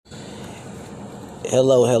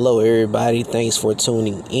Hello, everybody. Thanks for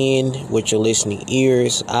tuning in with your listening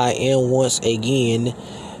ears. I am once again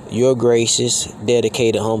your gracious,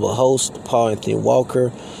 dedicated, humble host, Paul Anthony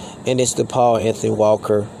Walker, and it's the Paul Anthony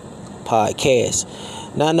Walker podcast.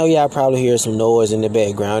 Now, I know y'all probably hear some noise in the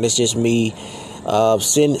background. It's just me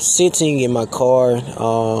sitting in my car,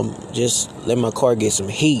 just let my car get some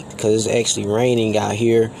heat because it's actually raining out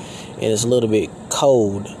here and it's a little bit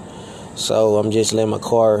cold. So I'm just letting my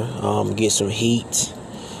car get some heat,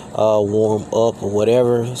 warm up or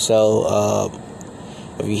whatever. So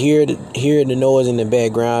if you hear the noise in the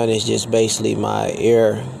background, it's just basically my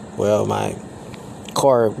my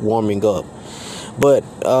car warming up. But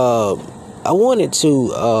I wanted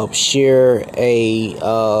to share a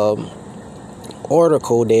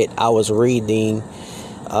article that I was reading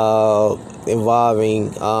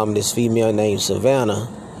involving this female named Savannah.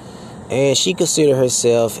 And she considered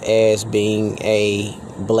herself as being a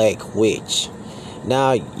black witch.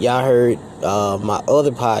 Now, y'all heard my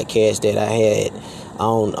other podcast that I had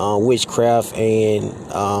on witchcraft and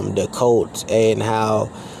the cult and how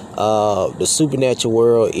the supernatural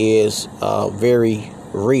world is very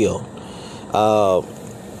real.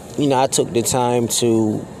 I took the time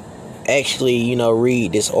to actually,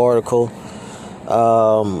 read this article.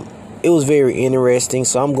 It was very interesting,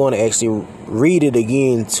 so I'm going to actually read it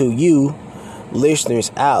again to you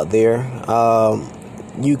listeners out there.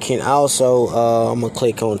 You can also I'm gonna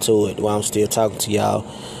click onto it while I'm still talking to y'all.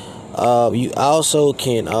 You also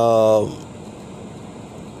can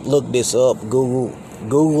look this up,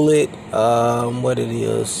 Google it. What it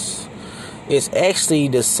is, it's actually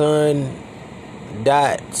the Sun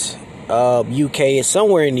dot UK. It's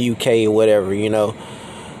somewhere in the UK or whatever,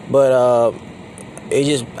 but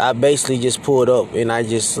I basically just pulled up and I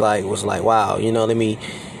just was like, wow, let me,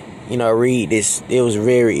 read this. It was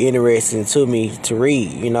very interesting to me to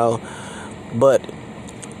read, But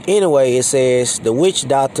anyway, it says the witch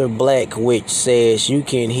doctor Black Witch says you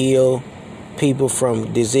can heal people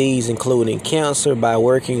from disease, including cancer, by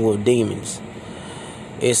working with demons.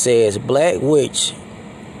 It says Black Witch,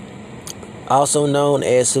 also known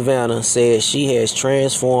as Savannah, says she has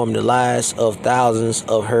transformed the lives of thousands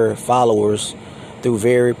of her followers through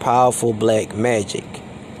very powerful black magic.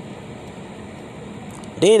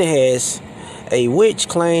 Then it has a witch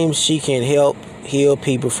claims she can help heal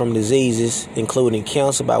people from diseases, including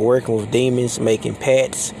cancer, by working with demons, making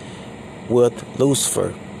pacts with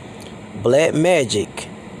Lucifer. Black magic,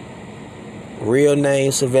 real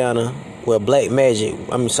name Savannah. Black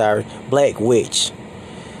witch.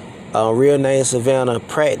 Real name Savannah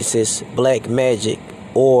practices black magic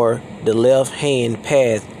or the left hand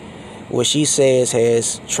path, which she says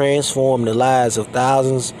has transformed the lives of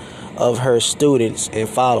thousands of her students and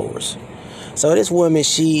followers. So this woman,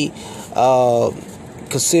 she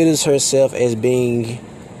considers herself as being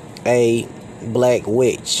a black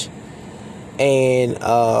witch, and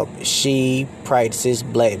she practices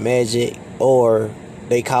black magic, or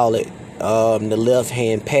they call it the left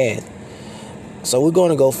hand path. So we're going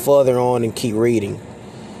to go further on and keep reading.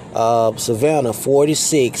 Savannah,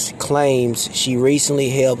 46, claims she recently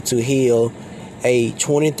helped to heal a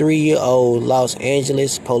 23-year-old Los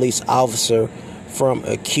Angeles police officer from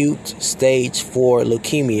acute stage 4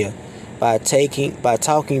 leukemia by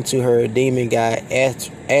talking to her demon guide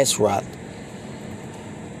Asroth.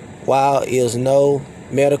 While there is no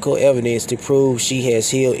medical evidence to prove she has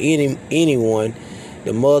healed anyone,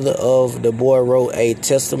 the mother of the boy wrote a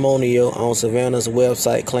testimonial on Savannah's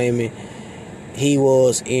website claiming he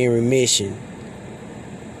was in remission.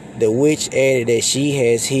 The witch added that she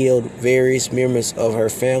has healed various members of her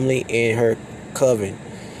family and her coven.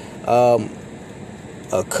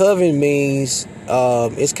 A coven means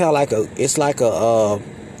it's kind of like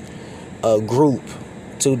a group.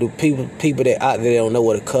 To the people that out there don't know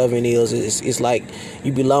what a coven is, it's like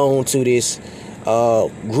you belong to this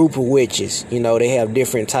group of witches. They have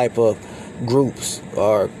different type of groups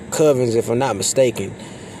or covens, if I'm not mistaken.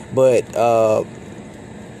 But I'm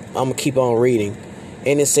going to keep on reading.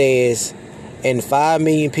 And it says, and 5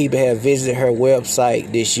 million people have visited her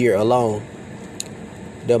website this year alone.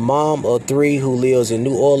 The mom of 3 who lives in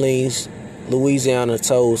New Orleans, Louisiana,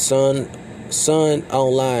 told Sun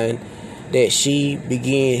Online that she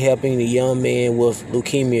began helping the young man with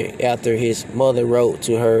leukemia after his mother wrote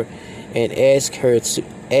to her and asked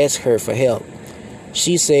her for help.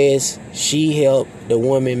 She says she helped the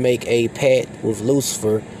woman make a pact with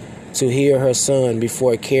Lucifer to heal her son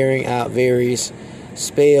before carrying out various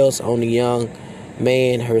spells on the young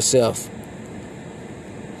man herself.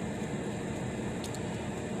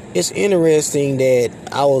 It's interesting that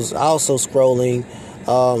I was also scrolling.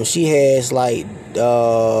 She has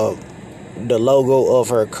the logo of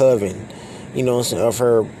her coven, you know, of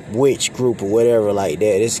her witch group or whatever like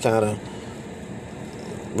that. It's kind of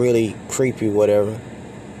really creepy, whatever.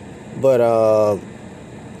 But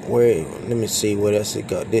where, let me see what else it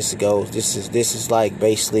go. This goes. This is like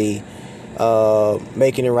basically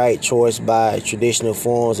making the right choice by traditional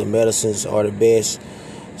forms of medicines are the best.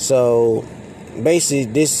 So basically,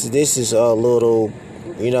 this is a little,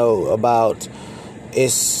 you know, about,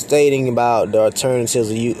 it's stating about the alternatives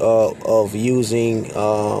of using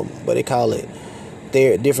what they call it,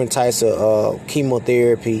 different types of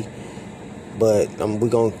chemotherapy. But we're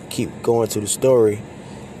gonna keep going to the story.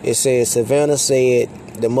 It says Savannah said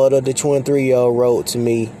the mother of the 23-year-old wrote to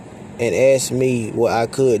me and asked me what I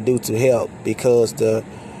could do to help because the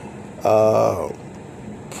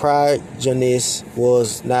prognosis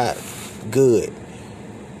was not good.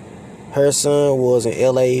 Her son was an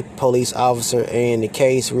LA police officer, and the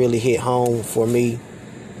case really hit home for me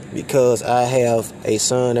because I have a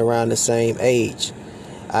son around the same age.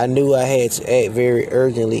 I knew I had to act very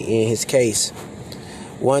urgently in his case.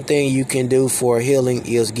 One thing you can do for healing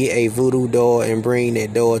is get a voodoo doll and bring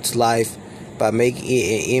that doll to life by making it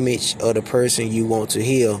an image of the person you want to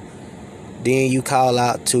heal. Then you call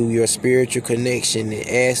out to your spiritual connection and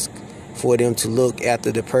ask for them to look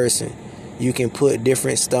after the person. You can put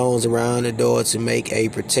different stones around the door to make a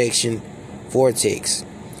protection vortex.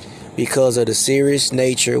 Because of the serious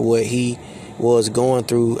nature of what he was going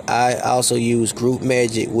through, I also use group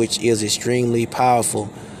magic, which is extremely powerful.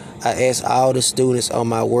 I asked all the students on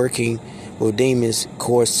my Working with Demons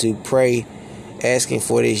course to pray, asking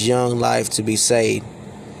for this young life to be saved.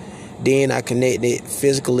 Then I connected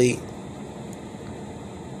physically.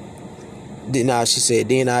 Then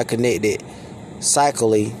I connected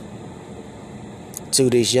psychically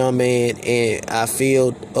to this young man, and I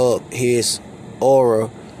filled up his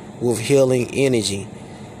aura with healing energy.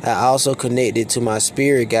 I also connected to my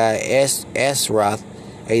spirit guide, Asroth,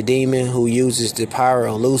 a demon who uses the power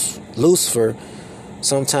of Lucifer,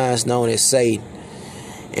 sometimes known as Satan.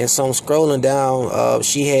 And so I'm scrolling down.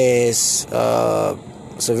 She has,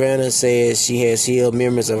 Savannah says she has healed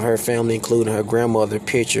members of her family, including her grandmother.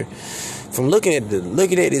 Picture. From looking at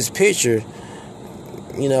this picture,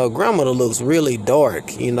 you know, grandmother looks really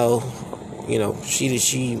dark. You know,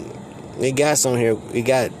 she. It got some here. We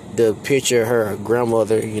got the picture of her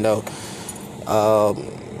grandmother. You know,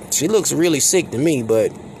 she looks really sick to me,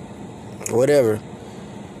 but whatever.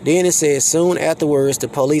 Then it says, soon afterwards, the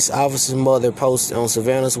police officer's mother posted on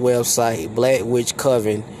Savannah's website, Black Witch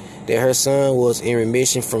Coven, that her son was in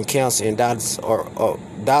remission from cancer, and doctors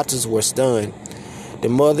were stunned. The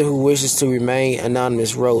mother, who wishes to remain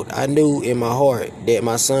anonymous, wrote, I knew in my heart that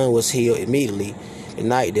my son was healed immediately the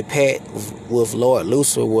night the pact with Lord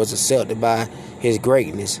Lucifer was accepted by his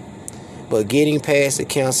greatness. But getting past the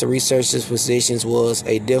cancer researchers' physicians was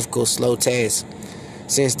a difficult, slow task,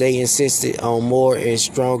 since they insisted on more and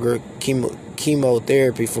stronger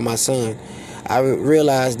chemotherapy for my son. I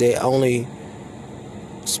realized that only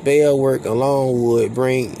spell work alone would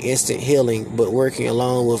bring instant healing, but working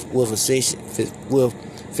along with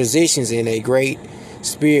physicians in a great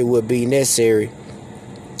spirit would be necessary.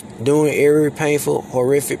 Doing every painful,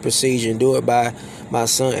 horrific procedure endured by my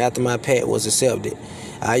son after my pact was accepted.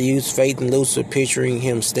 I used faith in Lucifer, picturing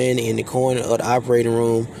him standing in the corner of the operating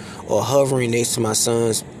room or hovering next to my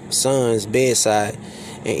son's bedside.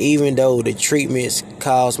 And even though the treatments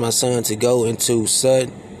caused my son to go into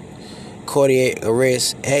sudden cardiac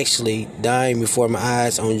arrest, actually dying before my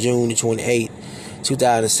eyes on June 28,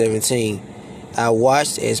 2017, I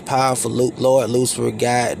watched as powerful Lord Lucifer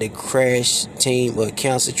guide the crash team of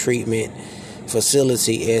cancer treatment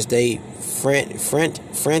facility as they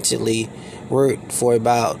frantically worked for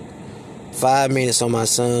about 5 minutes on my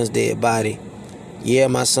son's dead body. Yeah,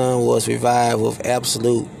 my son was revived with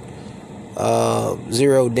absolute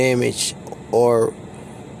zero damage or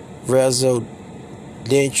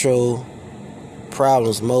residential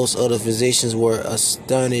problems. Most other physicians were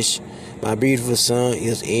astonished. My beautiful son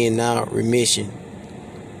is in now remission.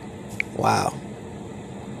 Wow.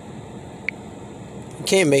 You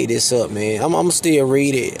can't make this up, man. I'm still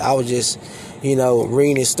read it. I was just,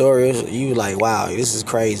 reading this story. You like, wow, this is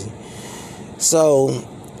crazy. So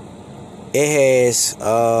it has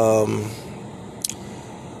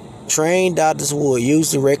trained doctors would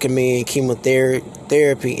usually recommend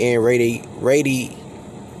chemotherapy and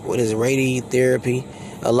radiotherapy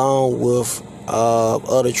along with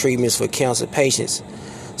other treatments for cancer patients.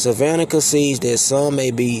 Savannah concedes that some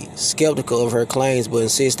may be skeptical of her claims but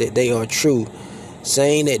insists that they are true,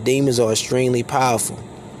 saying that demons are extremely powerful.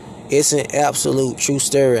 It's an absolute true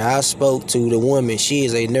story. I spoke to the woman. She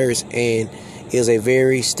is a nurse and is a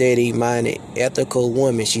very steady-minded, ethical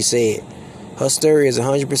woman, she said. Her story is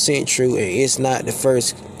 100% true, and it's not the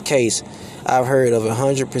first case I've heard of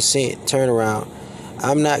 100% turnaround.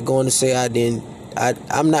 I'm not going to say I didn't.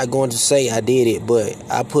 I'm not going to say I did it, but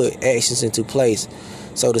I put actions into place.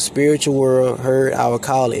 So the spiritual world heard our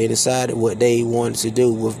call and decided what they wanted to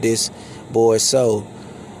do with this boy's soul.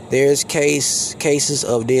 There's cases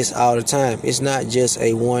of this all the time. It's not just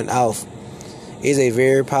a one-off. It's a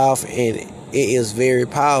very powerful, and it is very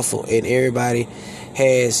powerful, and everybody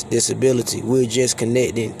has this ability. We're just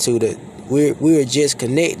connecting to this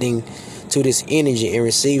energy and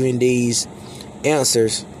receiving these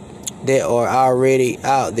answers that are already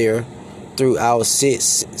out there through our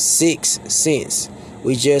sixth sense.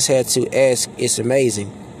 We just had to ask. It's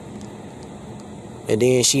amazing. And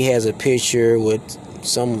then she has a picture with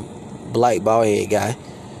some black bald head guy.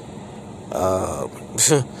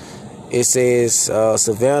 It says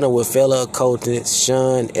Savannah with fellow acquaintance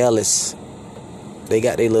Sean Ellis. They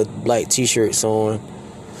got their little black t-shirts on.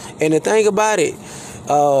 And the thing about it,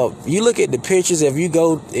 you look at the pictures. If you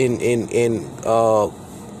go and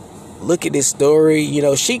look at this story, you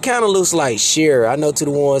know, she kind of looks like Cher. I know to the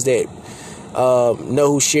ones that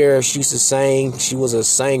know who Cher, she used to sing. She was a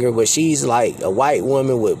singer, but she's like a white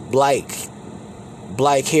woman with black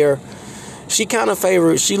hair. She kind of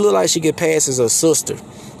she look like she could pass as a sister.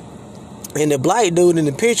 And the black dude in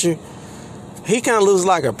the picture, he kind of looks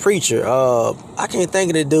like a preacher. I can't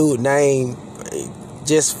think of the dude name.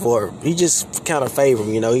 He just kind of favor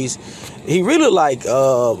him, you know. He really like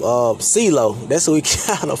CeeLo. That's who he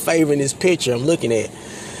kind of favor in this picture I'm looking at.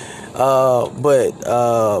 But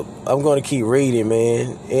I'm gonna keep reading,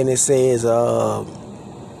 man. And it says,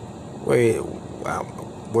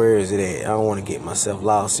 where is it at? I don't want to get myself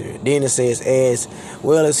lost here. Then it says, as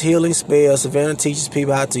well as healing spells, Savannah teaches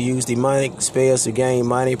people how to use demonic spells to gain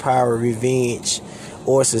money, power, revenge,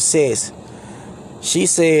 or success. She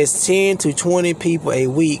says 10 to 20 people a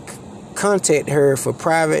week contact her for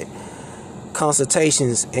private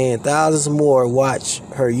consultations, and thousands more watch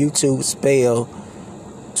her YouTube spell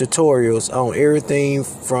tutorials on everything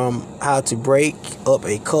from how to break up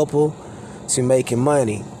a couple to making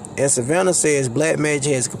money. And Savannah says black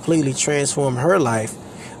magic has completely transformed her life,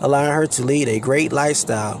 allowing her to lead a great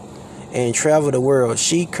lifestyle and travel the world.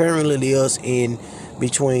 She currently lives in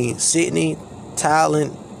between Sydney,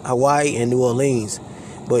 Thailand, Hawaii, and New Orleans.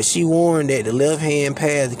 But she warned that the left-hand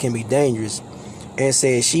path can be dangerous, and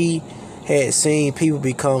said she had seen people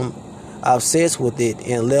become obsessed with it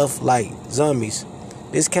and left like zombies.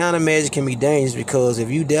 This kind of magic can be dangerous because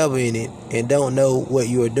if you dabble in it and don't know what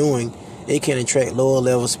you are doing, it can attract lower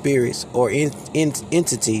level spirits or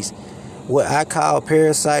entities, what I call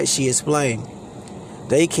parasites, she explained.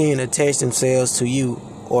 They can attach themselves to you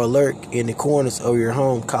or lurk in the corners of your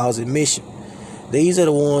home, causing mischief. These are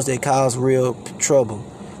the ones that cause real trouble.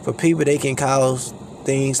 For people, they can cause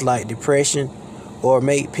things like depression or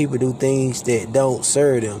make people do things that don't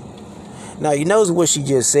serve them. Now, you notice what she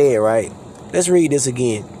just said, right? Let's read this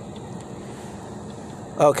again.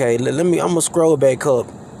 Okay, I'm going to scroll back up,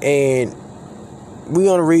 and we're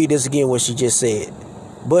going to read this again, what she just said.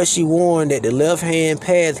 But she warned that the left-hand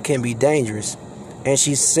path can be dangerous. And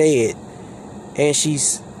she said,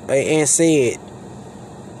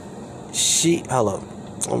 hold up.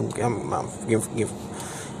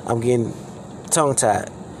 I'm getting tongue-tied.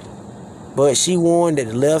 But she warned that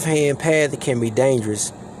the left-hand path can be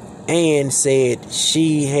dangerous, and said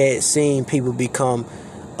she had seen people become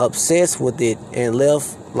obsessed with it and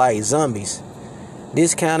left like zombies.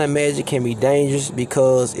 This kind of magic can be dangerous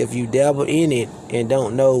because if you dabble in it and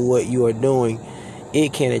don't know what you are doing,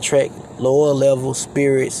 it can attract lower level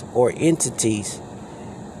spirits or entities,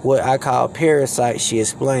 what I call parasites, she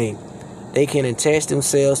explained. They can attach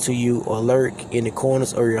themselves to you or lurk in the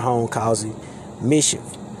corners of your home, causing mischief.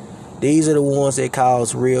 These are the ones that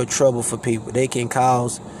cause real trouble for people. They can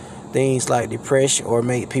cause things like depression or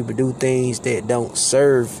make people do things that don't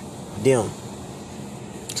serve them.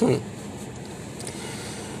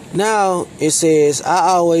 Now, it says, I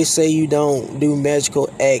always say you don't do magical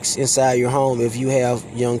acts inside your home if you have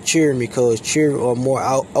young children, because children are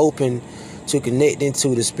more open to connecting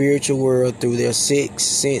to the spiritual world through their sixth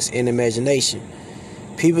sense and imagination.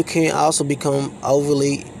 People can also become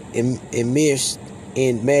overly immersed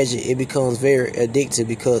in magic. It becomes very addictive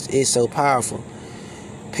because it's so powerful.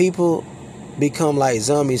 People become like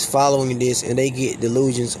zombies following this, and they get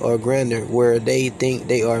delusions or grandeur where they think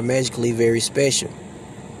they are magically very special.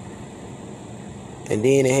 And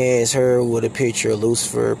then it has her with a picture of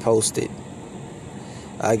Lucifer posted.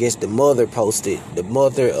 I guess the mother posted, the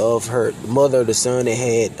mother of the son that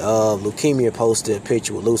had leukemia posted a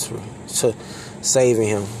picture with Lucifer saving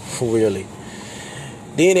him, really.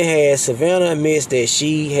 Then it has Savannah admits that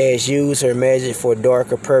she has used her magic for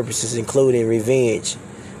darker purposes, including revenge,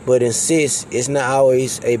 but insists it's not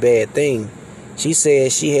always a bad thing. She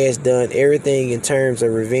says she has done everything in terms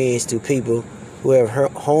of revenge to people who have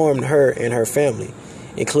harmed her and her family,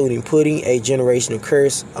 including putting a generational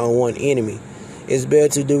curse on one enemy. It's better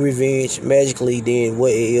to do revenge magically than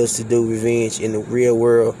what it is to do revenge in the real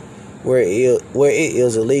world where it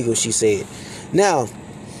is illegal, she said. Now,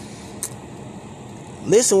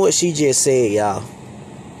 listen what she just said, y'all,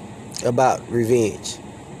 about revenge.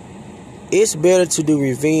 It's better to do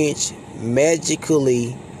revenge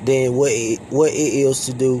magically than what it is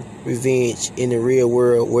to do revenge in the real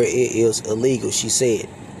world where it is illegal, she said.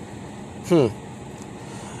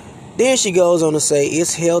 Then she goes on to say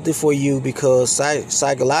it's healthy for you because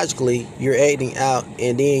psychologically you're acting out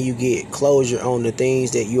and then you get closure on the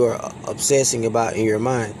things that you are obsessing about in your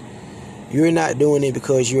mind. You're not doing it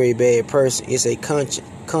because you're a bad person. It's a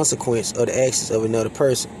consequence of the actions of another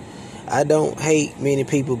person. I don't hate many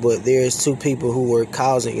people, but there's 2 people who were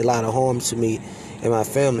causing a lot of harm to me and my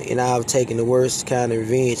family, and I've taken the worst kind of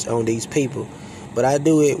revenge on these people. But I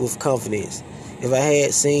do it with confidence. If I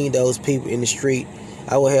had seen those people in the street,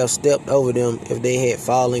 I would have stepped over them if they had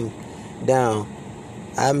fallen down.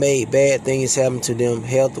 I made bad things happen to them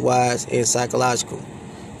health-wise and psychological.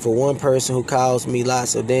 For one person who caused me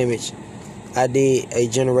lots of damage, I did a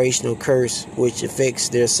generational curse which affects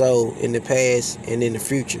their soul in the past and in the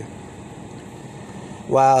future.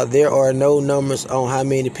 While there are no numbers on how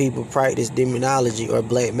many people practice demonology or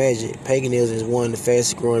black magic, paganism is one of the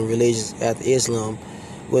fastest growing religions after Islam,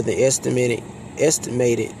 with an estimated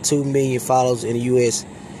 2 million followers in the US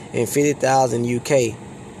and 50,000 in the UK.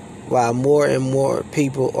 While more and more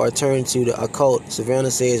people are turning to the occult,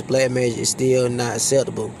 Savannah says black magic is still not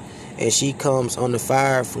acceptable, and she comes under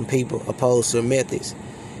fire from people opposed to her methods.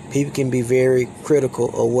 People can be very critical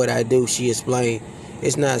of what I do, she explained.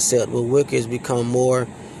 It's not acceptable. Wicca has become more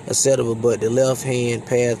acceptable, but the left-hand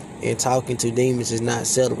path and talking to demons is not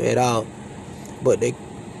acceptable at all. But the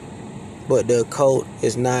occult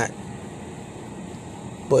is not.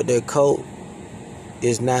 But the occult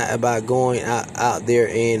is not about going out there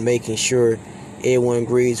and making sure everyone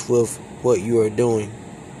agrees with what you are doing.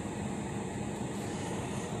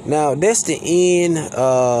 Now, that's the end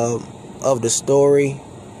of the story.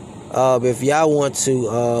 If y'all want to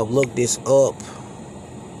look this up,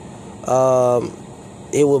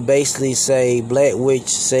 it will basically say Black Witch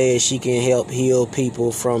says she can help heal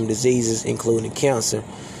people from diseases including cancer.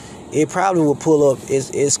 It probably will pull up.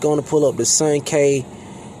 It's going to pull up the Sun K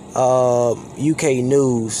UK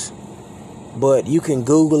news, but you can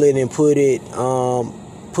Google it and put it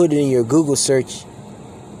in your Google search.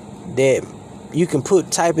 That you can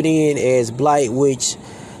type it in as Black Witch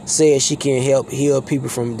says she can help heal people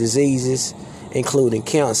from diseases including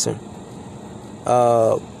cancer.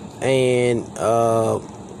 And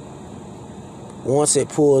once it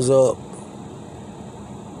pulls up,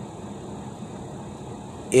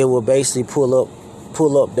 it will basically pull up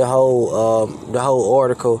the whole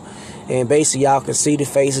article, and basically y'all can see the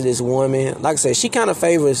face of this woman. Like I said, she kind of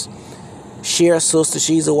favors Cher's sister.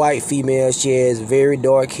 She's a white female. She has very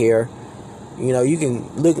dark hair. You know, you can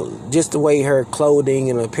look just the way her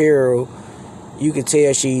clothing and apparel. You can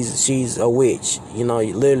tell she's a witch. You know,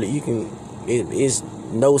 literally, you can. It's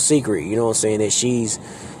no secret. You know what I'm saying, that she's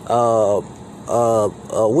a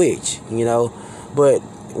witch. You know, but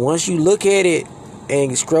once you look at it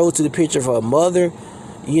and scroll to the picture of her mother,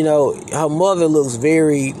 you know, her mother looks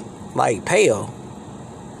very like pale.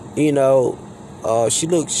 You know, she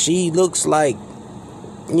looks like,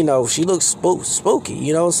 you know, she looks spooky.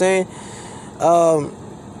 You know what I'm saying?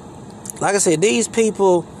 Like I said, these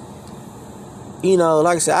people, you know,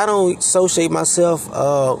 like I said, I don't associate myself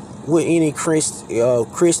with any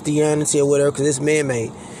Christianity or whatever, because it's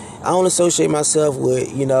man-made. I don't associate myself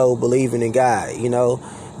with, you know, believing in God. You know,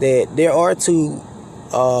 that there are 2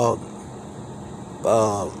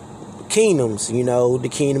 kingdoms, you know, the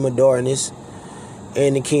kingdom of darkness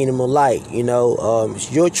and the kingdom of light. You know,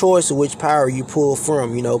 it's your choice of which power you pull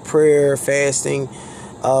from. You know, prayer, fasting,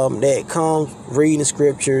 that comes, reading the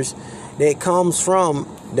scriptures, that comes from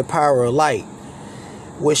the power of light.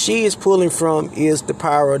 What she is pulling from is the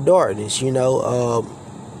power of darkness, you know,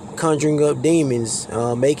 conjuring up demons,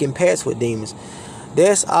 making pacts with demons.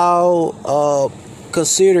 That's all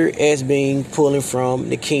considered as being pulling from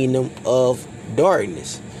the kingdom of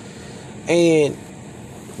darkness. And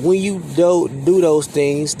when you do those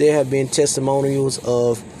things, there have been testimonials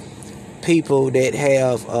of people that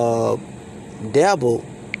have dabbled,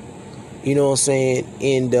 you know what I'm saying,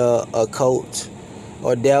 in the occult,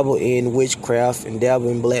 or dabble in witchcraft and dabble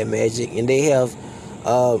in black magic, and they have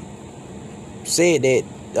said that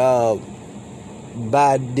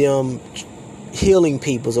by them healing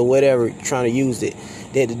peoples or whatever, trying to use it,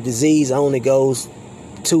 that the disease only goes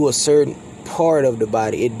to a certain part of the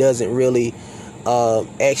body. It doesn't really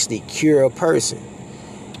actually cure a person.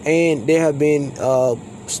 And there have been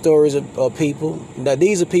stories of people. Now,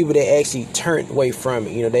 these are people that actually turned away from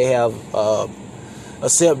it. You know, they have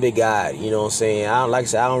accepted God. You know what I'm saying? I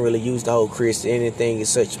don't really use the whole Christian anything is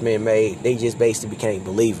such man-made. They just basically became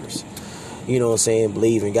believers. You know what I'm saying?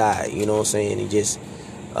 Believe in God. You know what I'm saying? And just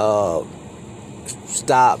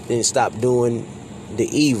stopped doing the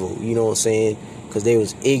evil. You know what I'm saying? Because they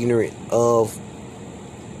was ignorant of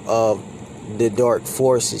the dark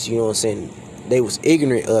forces. You know what I'm saying? They was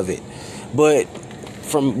ignorant of it. But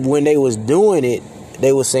from when they was doing it,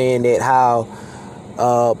 they were saying that how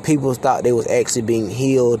people thought they was actually being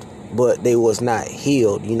healed, but they was not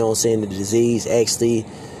healed. You know what I'm saying? The disease actually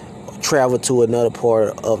traveled to another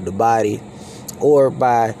part of the body, or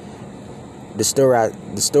by the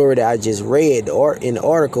story that I just read, or in the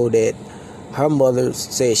article, that her mother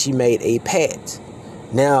said she made a pact.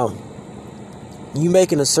 Now, you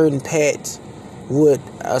making a certain pact with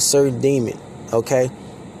a certain demon, okay?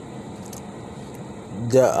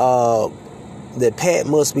 The pact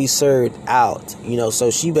must be served out, you know. So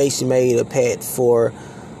she basically made a pact for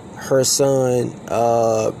her son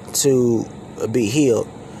to be healed.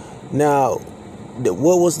 Now,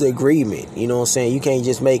 what was the agreement? You know what I'm saying? You can't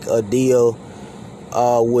just make a deal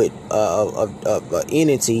with a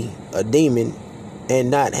entity, a demon,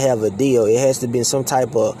 and not have a deal. It has to be some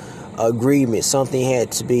type of agreement. Something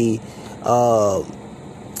had to be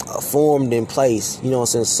formed in place. You know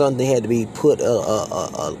what I'm saying? Something had to be put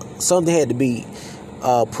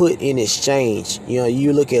put in exchange. You know,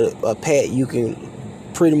 you look at a pact, you can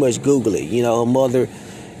pretty much Google it. You know,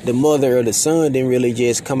 the mother or the son didn't really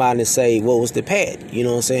just come out and say, what was the pact? You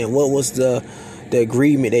know what I'm saying? What was the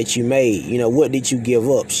agreement that you made? You know, what did you give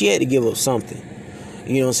up? She had to give up something.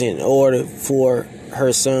 You know what I'm saying? In order for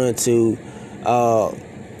her son to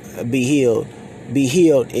be healed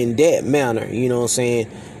in that manner. You know what I'm saying?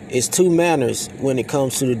 It's two manners when it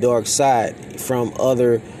comes to the dark side from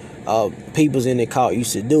other peoples in the cult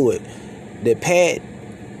used to do it. The pact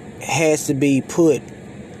has to be put,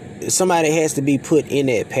 somebody has to be put in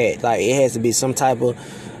that pact. Like, it has to be some type of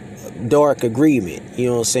dark agreement. You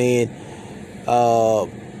know what I'm saying?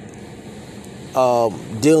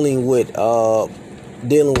 Dealing with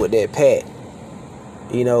that pact.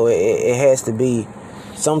 You know, it has to be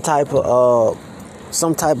some type of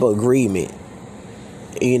agreement.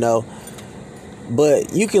 You know,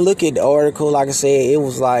 but you can look at the article. Like I said, it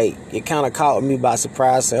was like, it kind of caught me by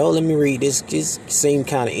surprise. Say, oh, let me read this. This seemed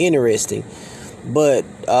kind of interesting, but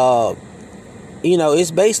you know,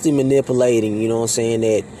 it's basically manipulating. You know what I'm saying?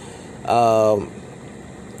 That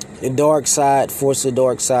the dark side, force of the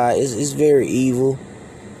dark side, is very evil.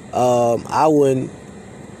 I wouldn't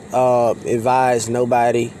advise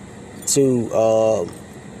nobody to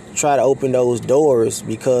try to open those doors,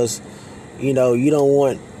 because you know, you don't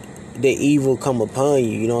want the evil come upon you.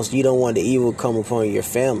 You know, you don't want the evil come upon your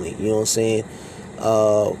family. You know what I'm saying?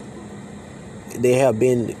 There have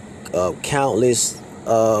been countless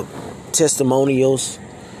testimonials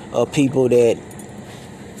of people that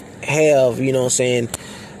have, you know what I'm saying,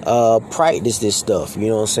 practiced this stuff. You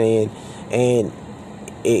know what I'm saying? And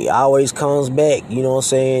it always comes back, you know what I'm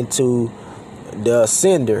saying, to the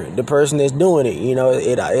sender, the person that's doing it. You know,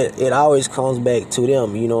 it always comes back to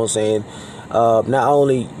them. You know what I'm saying? Not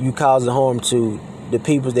only you causing harm to the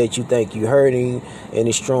people that you think you're hurting and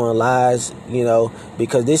destroying lives, you know,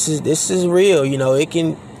 because this is real. You know, it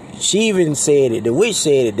can. She even said it. The witch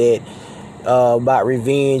said it, that about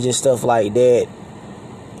revenge and stuff like that.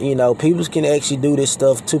 You know, people can actually do this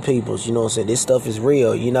stuff to people. You know what I'm saying? This stuff is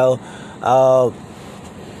real. You know,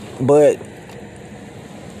 but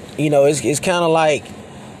you know, it's kind of like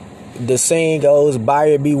the saying goes,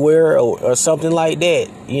 buyer beware, or something like that.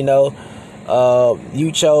 You know.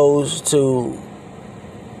 You chose to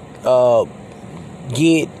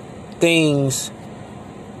get things,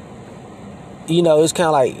 you know, it's kind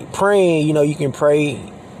of like praying. You know, you can pray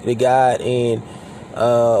to God, and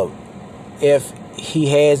if he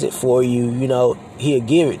has it for you, you know, he'll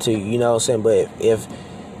give it to you, you know what I'm saying? But if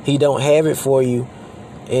he don't have it for you,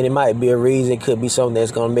 and it might be a reason, it could be something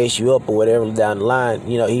that's going to mess you up or whatever down the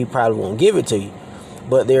line, you know, he probably won't give it to you.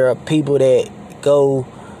 But there are people that go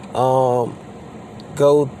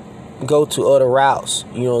to other routes,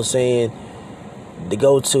 you know what I'm saying, they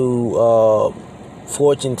go to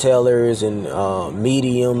fortune tellers and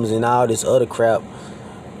mediums and all this other crap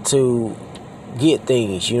to get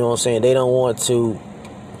things. You know what I'm saying? They don't want to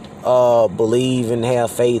believe and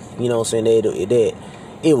have faith. You know what I'm saying? That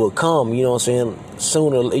it will come. You know what I'm saying?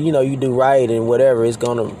 Sooner, you do right and whatever, it's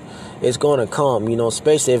gonna come.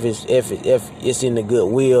 Especially if it's in the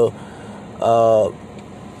goodwill. To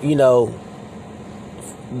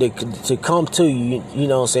come to you, you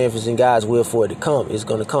know what I'm saying? If it's in God's will for it to come, it's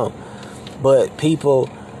gonna come. But people,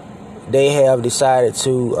 they have decided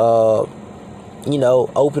to,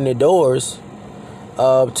 open the doors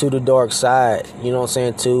to the dark side. You know what I'm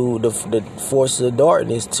saying? To the forces of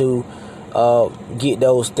darkness to get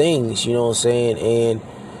those things. You know what I'm saying? And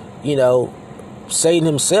Satan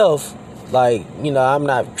himself, I'm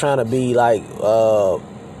not trying to be like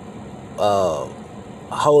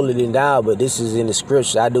holier than thou, but this is in the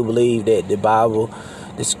scriptures. I do believe that the Bible,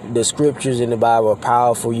 the scriptures in the Bible are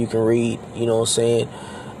powerful. You can read, you know what I'm saying?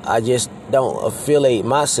 I just don't affiliate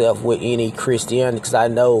myself with any Christianity because I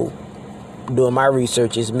know doing my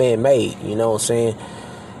research is man-made, you know what I'm saying?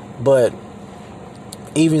 But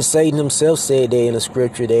even Satan himself said that in the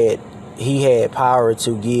scripture that he had power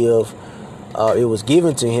to give, it was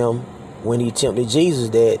given to him when he tempted Jesus,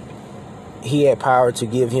 that he had power to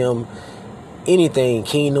give him anything,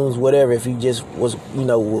 kingdoms, whatever, if he just was,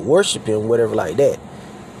 would worship him, whatever like that.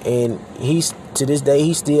 And he's, to this day,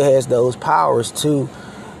 he still has those powers to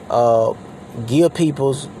give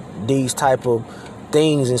people these type of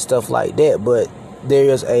things and stuff like that. But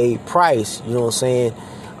there's a price, you know what I'm saying,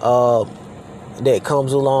 that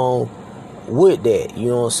comes along with that. You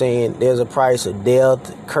know what I'm saying? There's a price of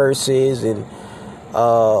death, curses, and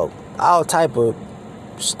all type of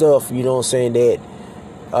stuff, you know what I'm saying, that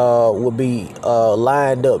will be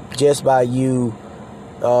lined up just by you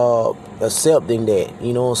accepting that,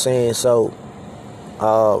 you know what I'm saying? So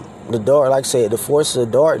the dark, like I said, the forces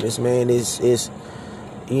of darkness, man, is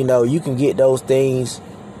you can get those things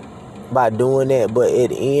by doing that, but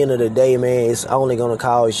at the end of the day, man, it's only going to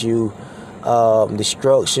cause you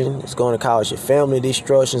destruction. It's going to cause your family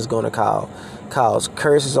destruction. It's going to cause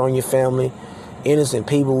curses on your family. Innocent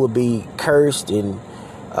people will be cursed, and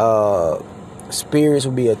spirits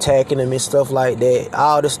will be attacking them and stuff like that.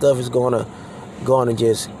 All this stuff is gonna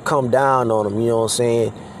just come down on them, you know what I'm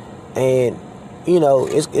saying? And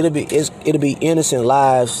it'll be innocent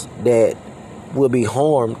lives that will be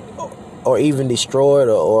harmed or even destroyed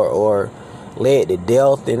or led to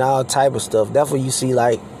death and all type of stuff. That's what you see,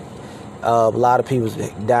 like a lot of people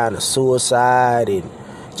dying of suicide and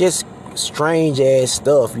just strange ass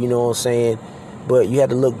stuff, you know what I'm saying? But you have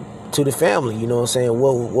to look to the family, you know what I'm saying?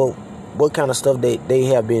 What kind of stuff they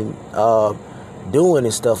have been doing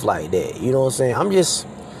and stuff like that, you know what I'm saying? I'm just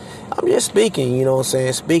speaking, you know what I'm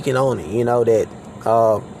saying, speaking on it, that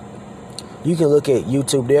you can look at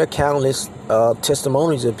YouTube. There are countless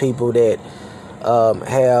testimonies of people that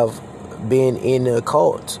have been in the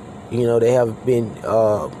occult. They have been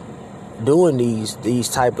doing these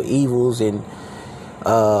type of evils and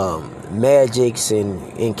magics and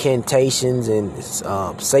incantations and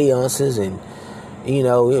seances, and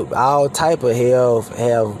all type of hell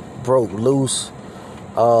have broke loose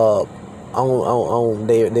on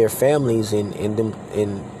their families and them,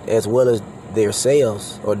 and as well as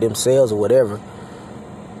themselves or whatever.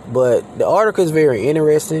 But the article is very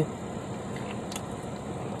interesting.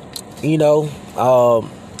 It's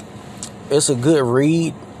a good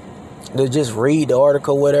read to just read the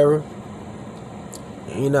article, whatever.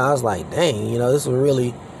 I was like, dang, this was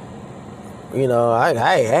really,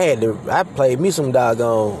 I played me some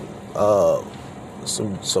doggone,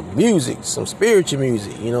 some music, some spiritual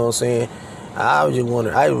music, you know what I'm saying? I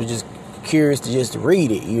was just curious to just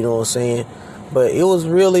read it, you know what I'm saying? But it was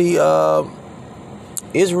really,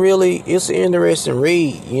 it's an interesting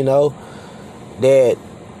read, that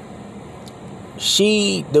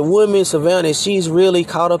the woman Savannah, she's really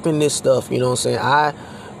caught up in this stuff, you know what I'm saying? I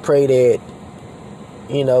pray that,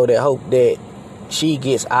 that hope that she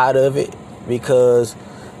gets out of it, because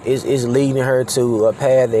it's leading her to a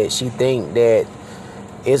path that she think that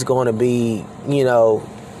it's going to be,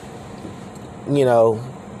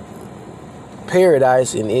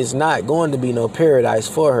 paradise, and it's not going to be no paradise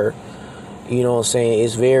for her. You know what I'm saying?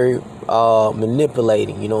 It's very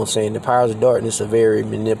manipulating, you know what I'm saying? The powers of darkness are very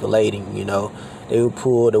manipulating, They will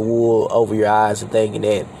pull the wool over your eyes and thinking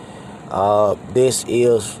that this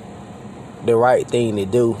is the right thing to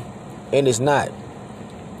do, and it's not.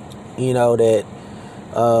 That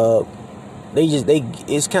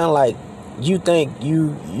it's kind of like you think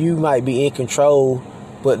you might be in control,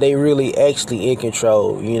 but they really actually in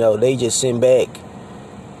control. They just sit back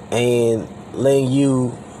and letting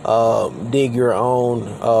you dig your own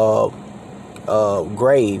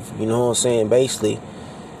grave. You know what I'm saying? Basically,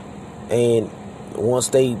 and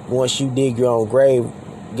once you dig your own grave,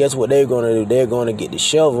 guess what they're gonna do? They're gonna get the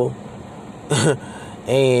shovel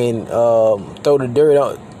and throw the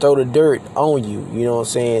dirt on you. You know what I'm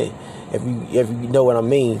saying? If you know what I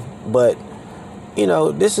mean. But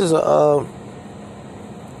this is I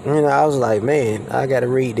was like, man, I gotta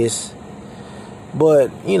read this.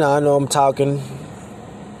 But I know I'm talking,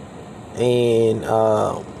 and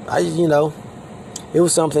it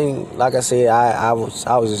was something, like I said, I was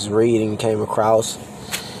just reading, came across,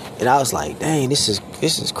 and I was like, dang, this is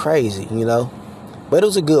crazy, But it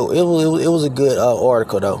was a good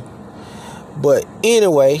article though. But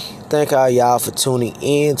anyway, thank all y'all for tuning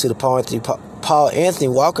in to the Paul Anthony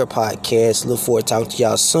Walker podcast. Look forward to talking to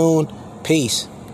y'all soon. Peace.